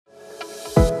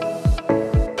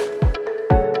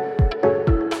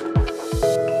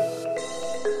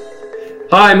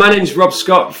Hi, my name's Rob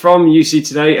Scott from UC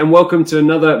Today, and welcome to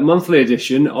another monthly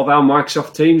edition of our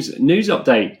Microsoft Teams news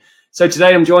update. So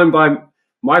today I'm joined by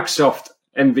Microsoft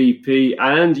MVP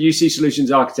and UC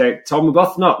Solutions Architect Tom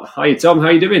Arbuthnot. Hi, Tom. How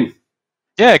are you doing?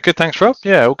 Yeah, good. Thanks, Rob.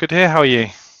 Yeah, all good here. How are you?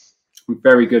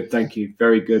 Very good, thank you.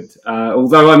 Very good.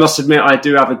 Although I must admit I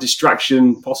do have a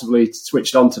distraction possibly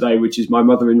switched on today, which is my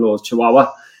mother-in-law's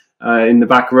Chihuahua in the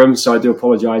back room. So I do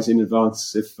apologise in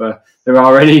advance if there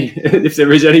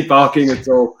is any barking at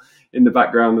all in the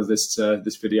background of this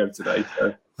video today.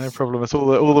 So. No problem. It's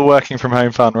all the working from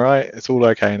home fun, right? It's all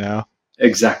okay now.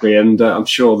 Exactly, and I'm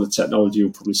sure the technology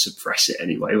will probably suppress it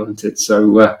anyway, won't it?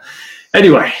 So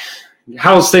anyway,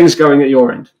 how's things going at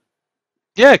your end?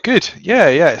 Yeah, good.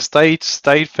 Yeah. Stayed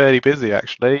fairly busy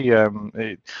actually.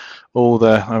 Certainly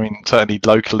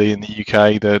locally in the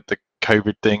UK, the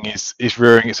COVID thing is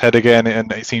rearing its head again,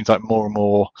 and it seems like more and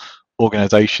more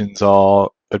organisations are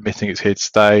admitting it's here to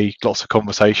stay. Lots of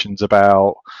conversations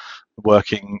about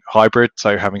working hybrid,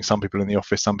 so having some people in the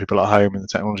office, some people at home, and the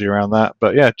technology around that.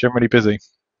 But yeah, generally busy.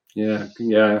 Yeah,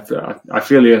 I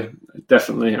feel you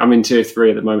definitely. I'm in tier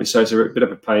 3 at the moment, so it's a bit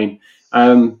of a pain.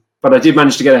 But I did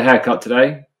manage to get a haircut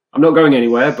today. I'm not going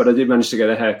anywhere, but I did manage to get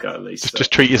a haircut at least.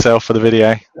 Just treat yourself for the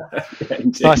video.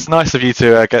 Yeah, nice of you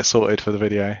to get sorted for the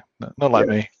video. Not like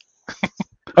me.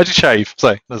 I just shave,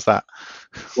 so there's that.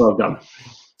 Well done.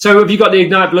 So have you got the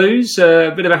Ignite Blues?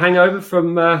 A bit of a hangover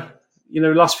from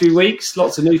last few weeks.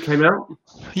 Lots of news came out.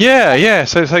 Yeah.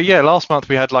 So last month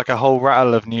we had like a whole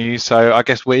rattle of news. So I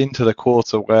guess we're into the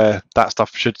quarter where that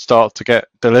stuff should start to get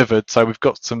delivered. So we've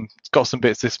got some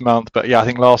bits this month. But yeah, I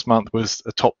think last month was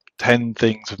a top 10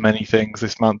 things of many things.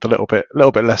 This month a little bit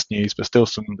less news, but still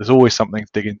there's always something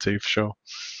to dig into for sure.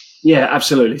 Yeah,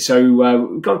 absolutely. So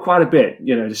we've got quite a bit,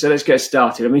 so let's get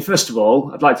started. I mean, first of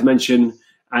all, I'd like to mention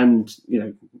and,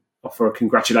 offer a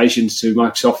congratulations to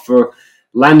Microsoft for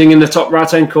landing in the top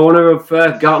right-hand corner of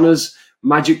Gartner's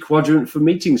Magic Quadrant for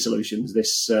Meeting Solutions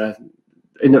just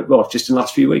in the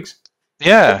last few weeks.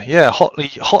 Yeah,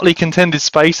 hotly contended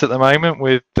space at the moment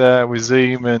with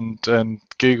Zoom and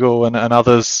Google and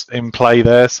others in play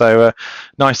there. So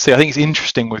nice to see. I think it's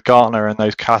interesting with Gartner and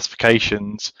those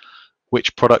classifications,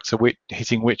 which products are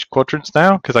hitting which quadrants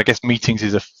now, because I guess meetings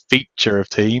is a feature of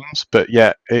Teams, but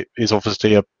yeah, it is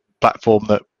obviously a platform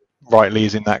that rightly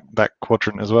is in that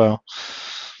quadrant as well.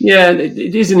 Yeah,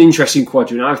 it is an interesting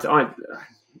quadrant. I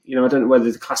don't know whether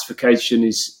the classification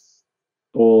is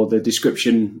or the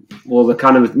description or the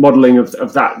kind of modelling of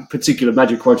that particular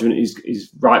Magic Quadrant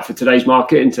is right for today's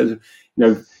market in terms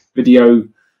of video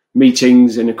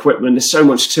meetings and equipment. There's so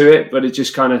much to it, but it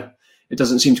just it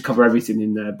doesn't seem to cover everything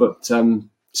in there. But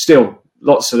still,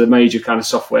 lots of the major kind of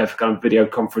software for kind of video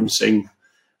conferencing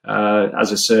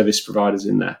as a service providers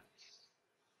in there.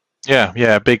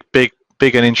 Yeah, big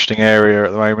and interesting area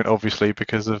at the moment, obviously,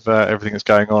 because of everything that's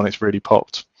going on. It's really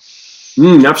popped.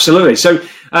 Absolutely. So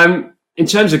in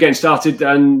terms of getting started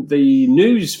and the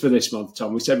news for this month,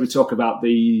 Tom, we said we'd talk about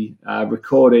the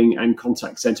recording and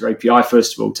contact center API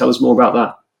first of all. Tell us more about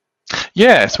that.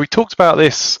 Yeah, so we talked about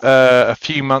this a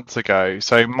few months ago.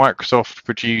 So Microsoft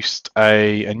produced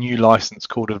a new license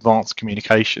called Advanced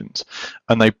Communications,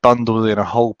 and they bundled in a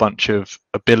whole bunch of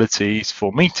abilities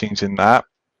for meetings in that,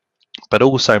 but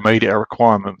also made it a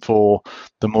requirement for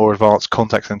the more advanced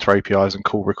contact center APIs and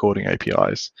call recording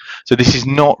APIs. So this is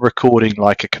not recording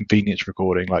like a convenience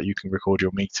recording, like you can record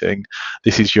your meeting.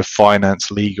 This is your finance,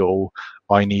 legal.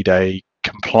 I need a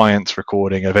compliance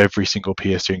recording of every single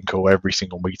PSTN call, every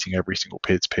single meeting, every single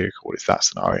peer-to-peer call. It's that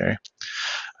scenario.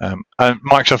 And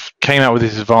Microsoft came out with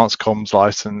this advanced comms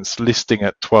license listing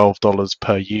at $12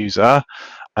 per user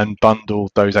and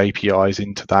bundled those APIs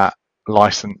into that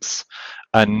license.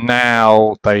 And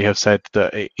now they have said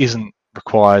that it isn't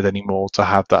required anymore to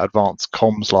have that advanced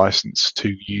comms license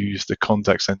to use the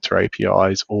contact center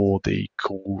APIs or the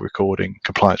call recording,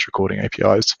 compliance recording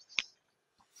APIs.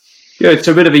 Yeah, it's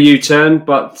a bit of a U-turn,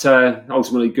 but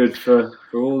ultimately good for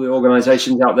all the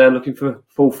organisations out there looking for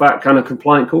full-fat kind of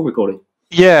compliant call recording.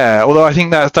 Yeah, although I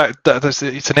think that's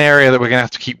it's an area that we're going to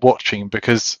have to keep watching,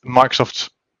 because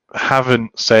Microsoft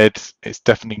haven't said it's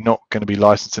definitely not going to be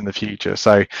licensed in the future.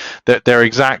 So their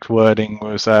exact wording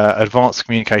was advanced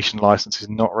communication license is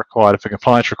not required for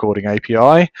compliance recording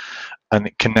API, and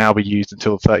it can now be used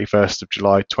until the 31st of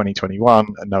July 2021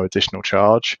 at no additional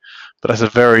charge. But that's a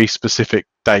very specific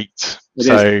date.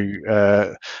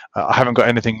 I haven't got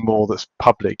anything more that's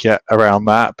public yet around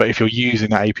that. But if you're using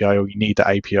that API or you need that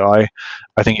API,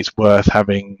 I think it's worth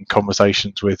having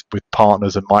conversations with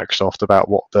partners and Microsoft about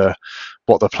what the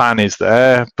plan is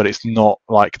there. But it's not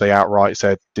like they outright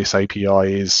said this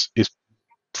API is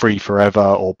free forever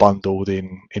or bundled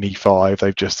in E5.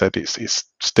 They've just said it's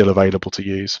still available to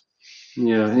use.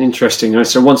 Yeah, interesting.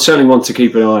 So certainly want to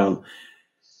keep an eye on.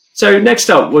 So next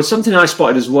up was something I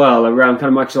spotted as well around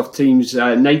kind of Microsoft Teams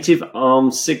native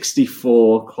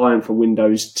ARM64 client for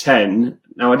Windows 10.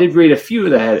 Now, I did read a few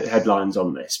of the headlines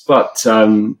on this, but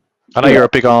I know you're a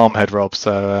big ARM head, Rob.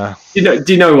 So do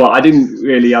you know what? I didn't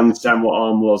really understand what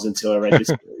ARM was until I read this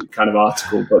kind of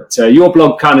article. But your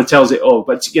blog kind of tells it all.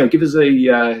 But give us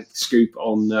a scoop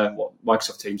on what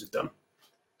Microsoft Teams have done.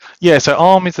 Yeah, so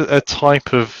ARM is a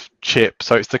type of chip.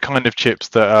 So it's the kind of chips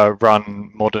that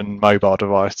run modern mobile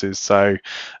devices. So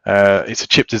it's a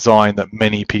chip design that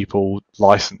many people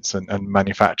license and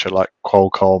manufacture, like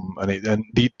Qualcomm, and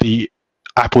the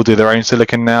Apple do their own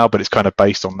silicon now, but it's kind of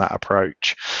based on that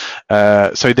approach.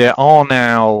 So there are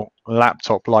now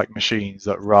laptop-like machines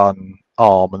that run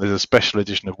ARM, and there's a special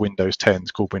edition of Windows 10.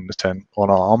 It's called Windows 10 on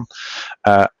ARM.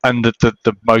 And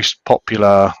the most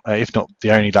popular, if not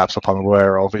the only laptop I'm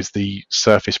aware of, is the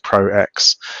Surface Pro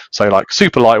X. So like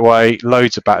super lightweight,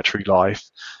 loads of battery life.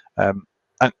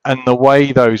 And the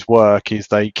way those work is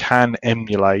they can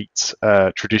emulate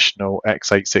traditional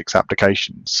x86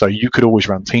 applications. So you could always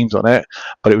run Teams on it,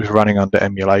 but it was running under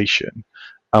emulation.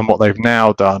 And what they've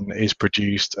now done is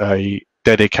produced a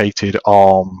dedicated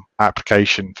ARM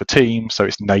application for Teams, so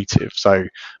it's native. So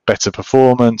better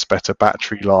performance, better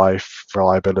battery life,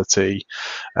 reliability.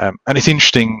 And it's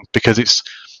interesting because it's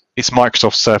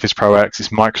Microsoft Surface Pro X, it's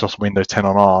Microsoft Windows 10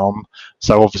 on ARM.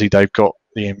 So obviously they've got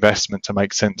the investment to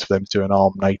make sense for them to do an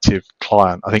ARM native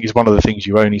client. I think it's one of the things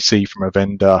you only see from a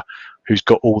vendor who's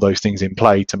got all those things in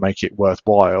play to make it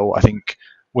worthwhile. I think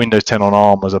Windows 10 on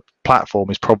ARM as a platform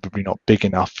is probably not big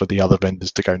enough for the other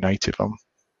vendors to go native on.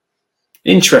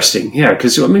 Interesting, yeah,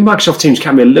 because Microsoft Teams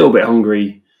can be a little bit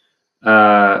hungry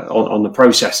on the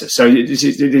processor. So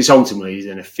it's ultimately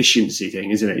an efficiency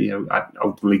thing, isn't it?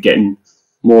 Ultimately getting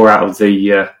more out of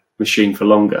the machine for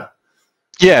longer.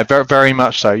 Yeah, very, very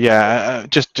much so. Yeah,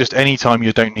 just any time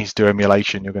you don't need to do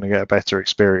emulation, you're going to get a better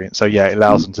experience. So yeah, it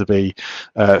allows them to be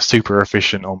super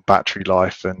efficient on battery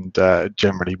life and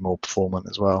generally more performant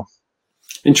as well.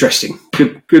 Interesting.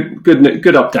 Good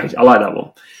update. I like that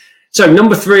one. So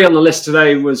number 3 on the list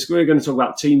today was we're going to talk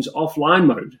about Teams offline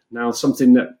mode. Now,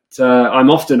 something that I'm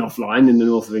often offline in the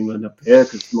north of England up here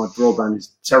because my broadband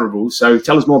is terrible. So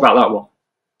tell us more about that one.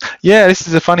 Yeah, this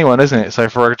is a funny one, isn't it? So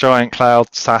for a giant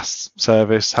cloud SaaS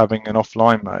service having an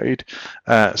offline mode,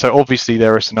 so obviously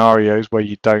there are scenarios where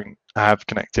you don't have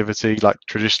connectivity. Like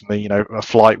traditionally, a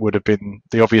flight would have been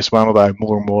the obvious one, although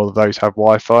more and more of those have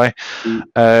Wi-Fi.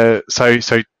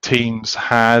 So Teams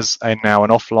has now an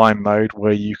offline mode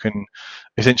where you can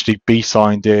essentially be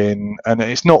signed in, and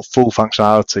it's not full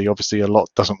functionality. Obviously, a lot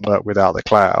doesn't work without the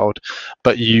cloud,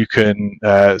 but you can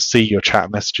see your chat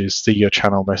messages, see your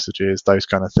channel messages, those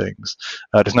kind of things.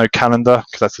 There's no calendar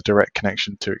because that's a direct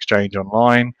connection to Exchange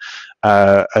Online,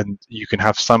 and you can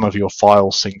have some of your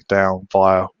files synced down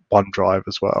via OneDrive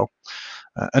as well.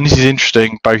 And this is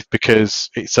interesting both because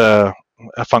it's a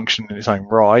function in its own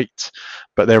right,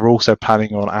 but they're also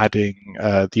planning on adding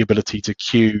the ability to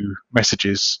queue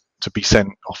messages to be sent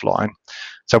offline.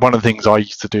 So one of the things I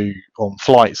used to do on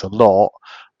flights a lot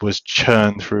was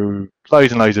churn through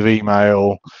loads and loads of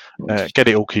email, get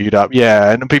it all queued up.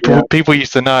 Yeah, and people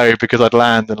used to know because I'd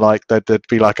land and like there'd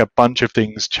be like a bunch of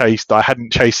things chased that I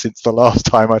hadn't chased since the last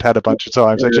time I'd had a bunch of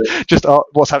times. So just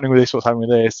what's happening with this? What's happening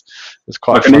with this? It's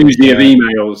quite like an Uzi of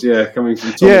emails, coming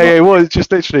from. It was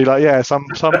just literally like some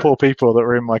poor people that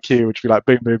were in my queue would be like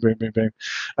boom, boom, boom, boom,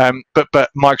 boom. But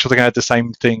Microsoft are going to add the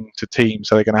same thing to Teams,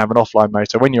 so they're going to have an offline mode.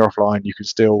 So when you're offline, you can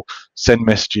still send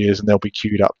messages and they'll be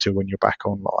queued up to when you're back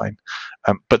online.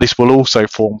 But this will also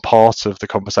form part of the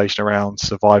conversation around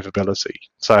survivability.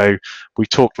 So we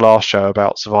talked last show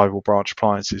about survivable branch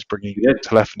appliances bringing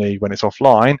telephony when it's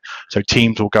offline. So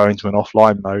Teams will go into an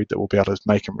offline mode that will be able to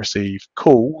make and receive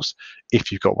calls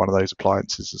if you've got one of those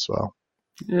appliances as well.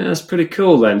 Yeah, that's pretty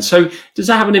cool then. So does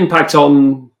that have an impact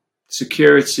on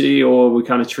security, or are we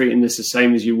kind of treating this the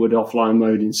same as you would offline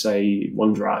mode in, say,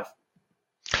 OneDrive?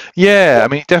 Yeah, I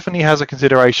mean, it definitely has a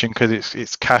consideration because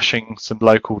it's caching some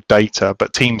local data,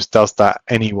 but Teams does that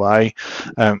anyway.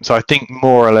 So I think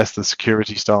more or less the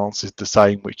security stance is the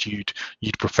same, which you'd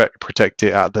protect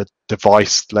it at the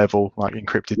device level, like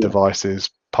encrypted devices,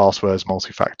 passwords,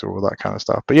 multi-factor, all that kind of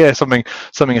stuff. But yeah, something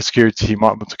a security you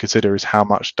might want to consider is how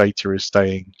much data is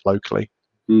staying locally.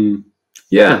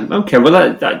 Yeah, okay. Well,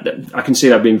 that I can see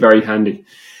that being very handy.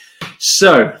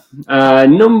 So,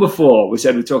 number 4, we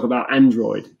said we'd talk about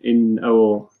Android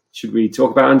or should we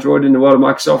talk about Android in the world of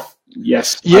Microsoft?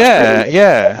 Yes.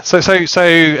 Yeah. So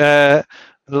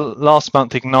last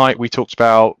month, Ignite, we talked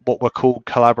about what were called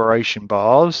collaboration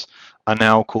bars are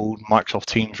now called Microsoft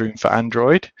Teams Room for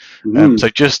Android. So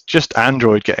just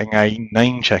Android getting a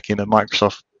name check in a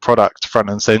Microsoft product front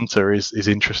and center is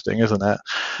interesting, isn't it?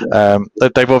 Yeah.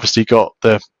 They've obviously got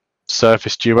the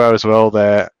Surface Duo as well.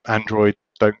 Their Android,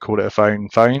 don't call it a phone,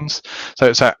 phones.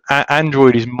 So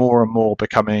Android is more and more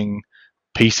becoming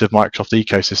piece of Microsoft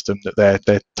ecosystem that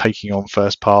they're taking on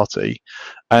first party.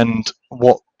 And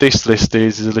what this list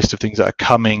is a list of things that are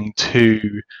coming to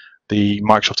the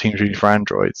Microsoft Teams Room for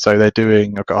Android. So they're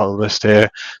doing, I've got a list here,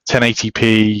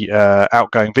 1080p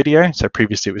outgoing video. So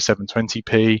previously it was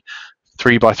 720p,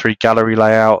 3x3 gallery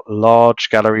layout, large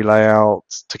gallery layout,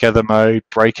 together mode,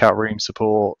 breakout room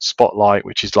support, spotlight,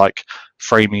 which is like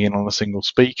framing in on a single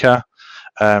speaker,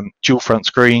 dual front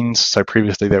screens. So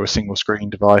previously there were single screen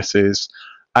devices,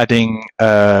 adding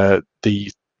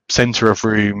the center of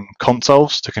room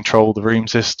consoles to control the room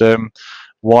system,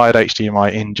 wired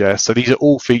HDMI ingest. So these are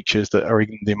all features that are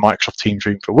in the Microsoft Teams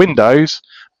Room for Windows,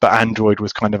 but Android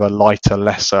was kind of a lighter,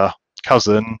 lesser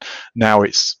cousin. Now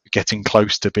it's getting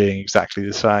close to being exactly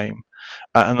the same.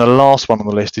 And the last one on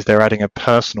the list is they're adding a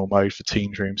personal mode for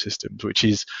Teams Room systems, which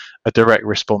is a direct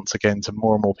response again to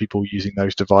more and more people using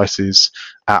those devices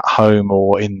at home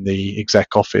or in the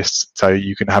exec office. So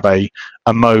you can have a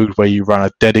mode where you run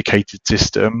a dedicated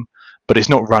system, but it's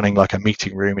not running like a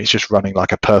meeting room, it's just running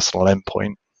like a personal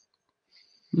endpoint.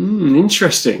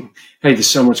 Interesting. Hey, there's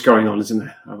so much going on, isn't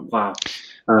there? Oh, wow.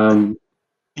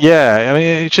 Yeah, I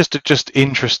mean, it's just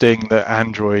interesting that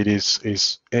Android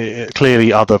is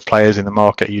clearly other players in the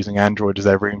market are using Android as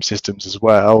their room systems as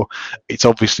well. It's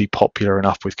obviously popular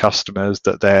enough with customers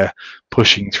that they're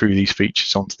pushing through these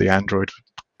features onto the Android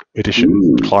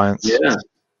edition clients. Yeah.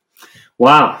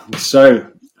 Wow.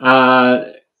 So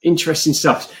interesting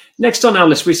stuff. Next on our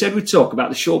list, we said we'd talk about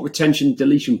the short retention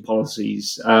deletion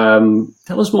policies.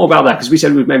 Tell us more about that, because we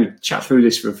said we'd maybe chat through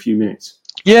this for a few minutes.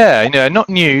 Yeah, not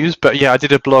news, but yeah, I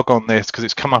did a blog on this because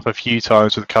it's come up a few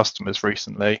times with customers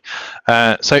recently.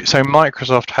 So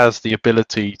Microsoft has the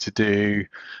ability to do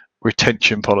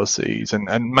retention policies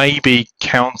and maybe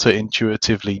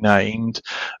counterintuitively named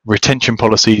retention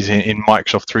policies in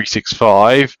Microsoft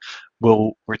 365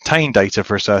 will retain data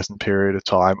for a certain period of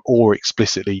time or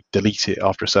explicitly delete it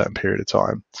after a certain period of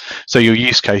time. So your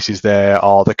use cases there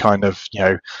are the kind of,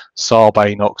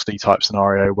 Sarbanes-Oxley type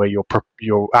scenario where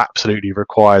you're absolutely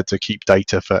required to keep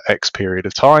data for X period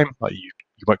of time. Like you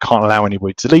can't allow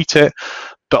anybody to delete it.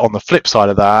 But on the flip side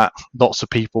of that, lots of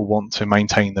people want to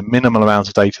maintain the minimal amount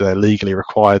of data they're legally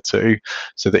required to,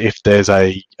 so that if there's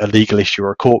a legal issue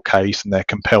or a court case and they're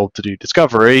compelled to do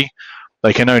discovery,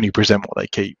 they can only present what they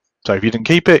keep. So if you didn't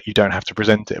keep it, you don't have to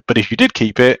present it. But if you did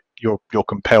keep it, you're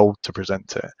compelled to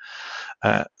present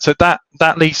it. So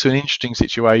that leads to an interesting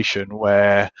situation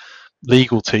where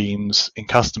legal teams in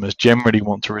customers generally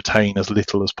want to retain as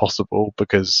little as possible,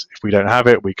 because if we don't have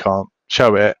it, we can't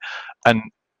show it. And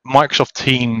Microsoft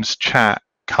Teams chat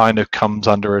kind of comes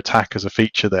under attack as a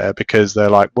feature there, because they're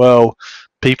like, well,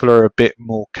 people are a bit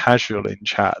more casual in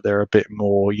chat. They're a bit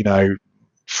more,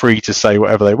 free to say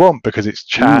whatever they want because it's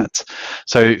chat.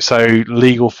 So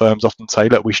legal firms often say,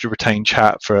 look, we should retain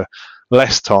chat for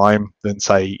less time than,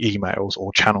 say, emails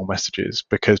or channel messages,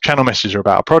 because channel messages are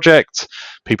about a project.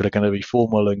 People are going to be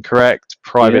formal and correct.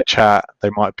 Private chat, they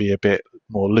might be a bit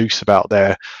more loose about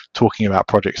their talking about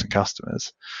projects and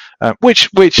customers, which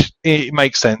it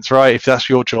makes sense, right? If that's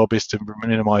your job, is to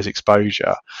minimize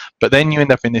exposure. But then you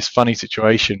end up in this funny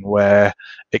situation where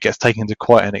it gets taken to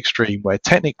quite an extreme, where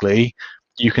technically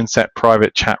you can set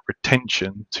private chat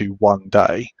retention to 1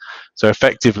 day. So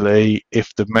effectively,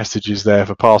 if the message is there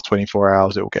for past 24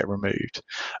 hours, it will get removed.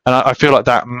 And I feel like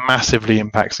that massively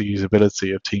impacts the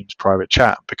usability of Teams private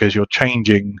chat, because you're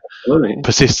changing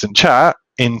persistent chat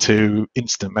into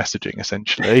instant messaging,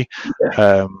 essentially.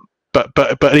 But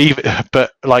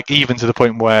even to the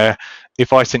point where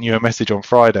if I sent you a message on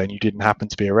Friday and you didn't happen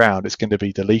to be around, it's going to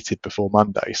be deleted before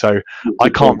Monday. So I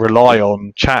can't rely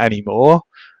on chat anymore.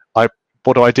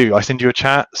 What do? I send you a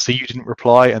chat, see you didn't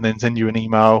reply, and then send you an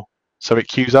email so it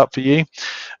queues up for you.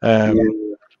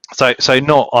 So I'm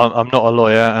not a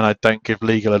lawyer and I don't give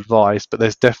legal advice, but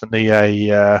there's definitely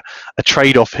a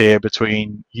trade-off here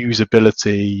between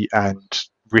usability and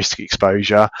risk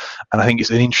exposure, and I think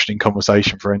it's an interesting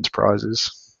conversation for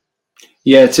enterprises.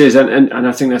 Yeah, it is, and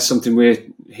I think that's something we're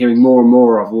hearing more and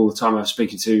more of all the time. I was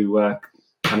speaking to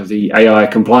kind of the AI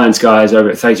compliance guys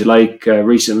over at Theta Lake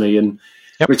recently, and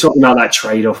we're talking about that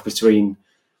trade-off between,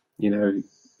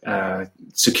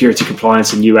 security,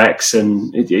 compliance, and UX,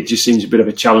 and it just seems a bit of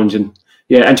a challenge. And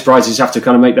enterprises have to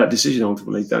kind of make that decision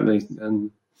ultimately, don't they? And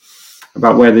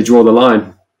about where they draw the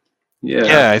line.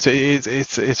 Yeah,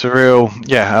 it's a real,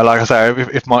 yeah. Like I say,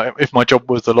 if my job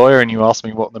was the lawyer and you asked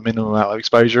me what the minimum amount of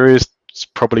exposure is, it's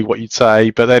probably what you'd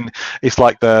say. But then it's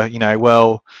like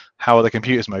well, how are the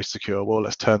computers most secure? Well,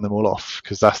 let's turn them all off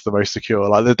because that's the most secure.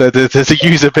 Like there's a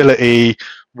usability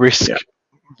risk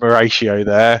ratio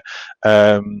there.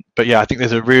 But yeah, I think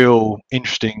there's a real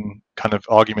interesting kind of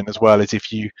argument as well. Is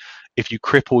if you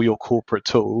cripple your corporate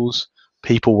tools,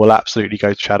 people will absolutely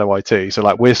go to Shadow IT. So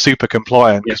like we're super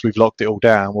compliant because we've locked it all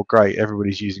down. Well, great,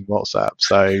 everybody's using WhatsApp.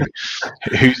 So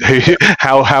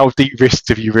how deep risked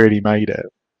have you really made it?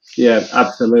 Yeah,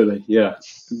 absolutely. Yeah,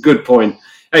 good point.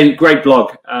 Hey, great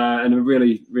blog and a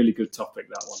really, really good topic,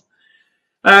 that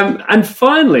one. And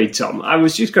finally, Tom, I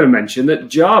was just going to mention that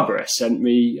Jabra sent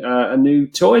me a new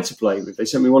toy to play with. They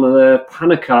sent me one of their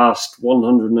Panacast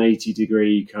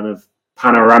 180-degree kind of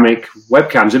panoramic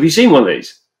webcams. Have you seen one of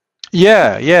these?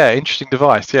 Yeah, interesting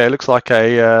device. Yeah, it looks like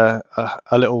a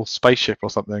little spaceship or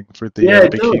something with the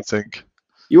big heatsink.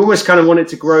 You almost kind of want it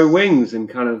to grow wings and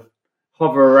kind of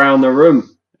hover around the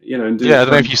room, And do I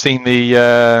don't know if you've seen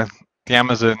the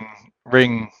Amazon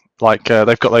Ring. Like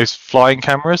they've got those flying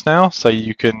cameras now, so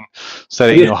you can set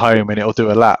it in your home and it'll do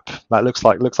a lap. That looks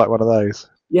like one of those.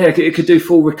 Yeah, it could do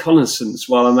full reconnaissance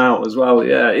while I'm out as well.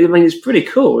 Yeah, I mean it's pretty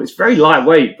cool. It's very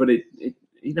lightweight, but it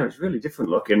it's really different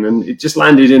looking, and it just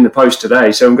landed in the post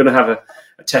today. So I'm going to have a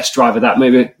test drive of that.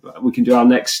 Maybe we can do our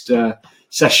next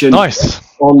session. Nice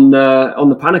on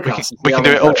the Panacast. We can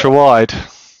do it ultra wide.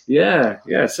 Yeah.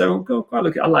 So I'm quite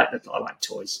looking. I like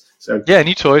toys. So yeah,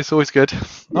 new toys always good.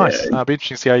 Nice. That'll be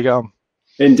interesting to see how you get on.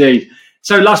 Indeed.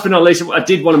 So last but not least, I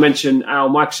did want to mention our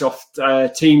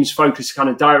Microsoft Teams focused, kind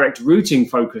of direct routing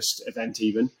focused event,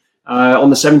 even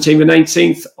on the 17th and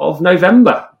 18th of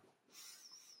November.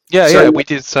 Yeah, we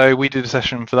did. So we did a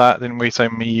session for that, didn't we? So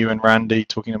me, you, and Randy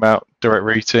talking about direct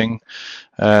routing.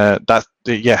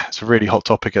 It's a really hot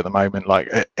topic at the moment. Like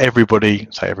everybody,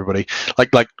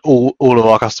 like all of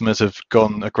our customers have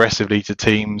gone aggressively to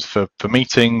Teams for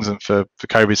meetings and for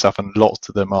COVID stuff, and lots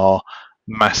of them are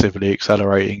massively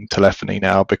accelerating telephony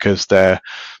now because they're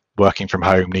working from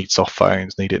home, need soft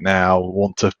phones, need it now,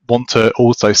 want to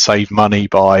also save money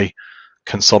by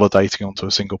consolidating onto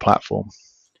a single platform.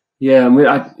 Yeah,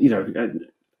 I've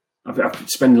been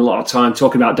spending a lot of time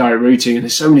talking about direct routing, and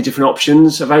there's so many different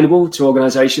options available to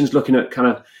organizations looking at kind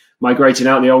of migrating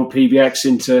out the old PBX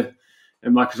into a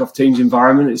Microsoft Teams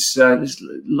environment. There's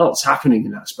lots happening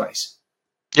in that space.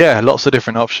 Yeah, lots of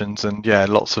different options, and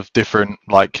lots of different,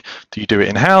 like, do you do it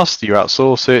in-house? Do you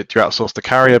outsource it? Do you outsource the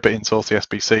carrier but insource the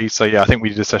SBC? So I think we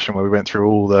did a session where we went through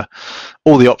all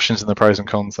the options and the pros and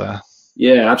cons there.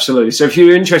 Yeah, absolutely. So if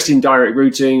you're interested in direct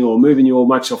routing or moving your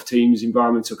Microsoft Teams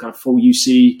environment to a kind of full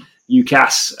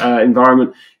UCaaS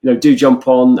environment, do jump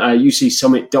on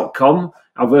ucsummit.com,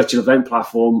 our virtual event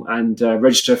platform, and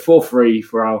register for free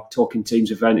for our Talking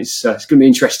Teams event. It's going to be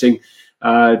interesting.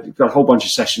 We've got a whole bunch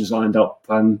of sessions lined up.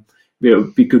 It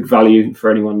would be good value for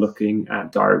anyone looking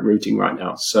at direct routing right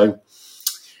now. So,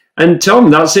 and Tom,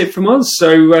 that's it from us.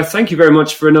 So thank you very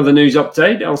much for another news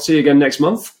update. I'll see you again next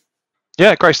month.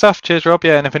 Yeah, great stuff. Cheers, Rob.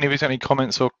 Yeah, and if anybody's got any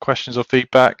comments or questions or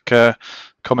feedback,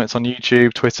 comments on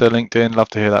YouTube, Twitter, LinkedIn, love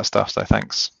to hear that stuff. So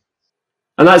thanks.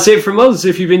 And that's it from us.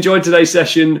 If you've enjoyed today's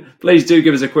session, please do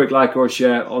give us a quick like or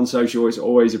share on social. It's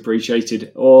always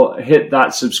appreciated. Or hit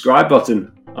that subscribe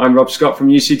button. I'm Rob Scott from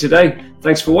UC Today.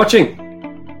 Thanks for watching.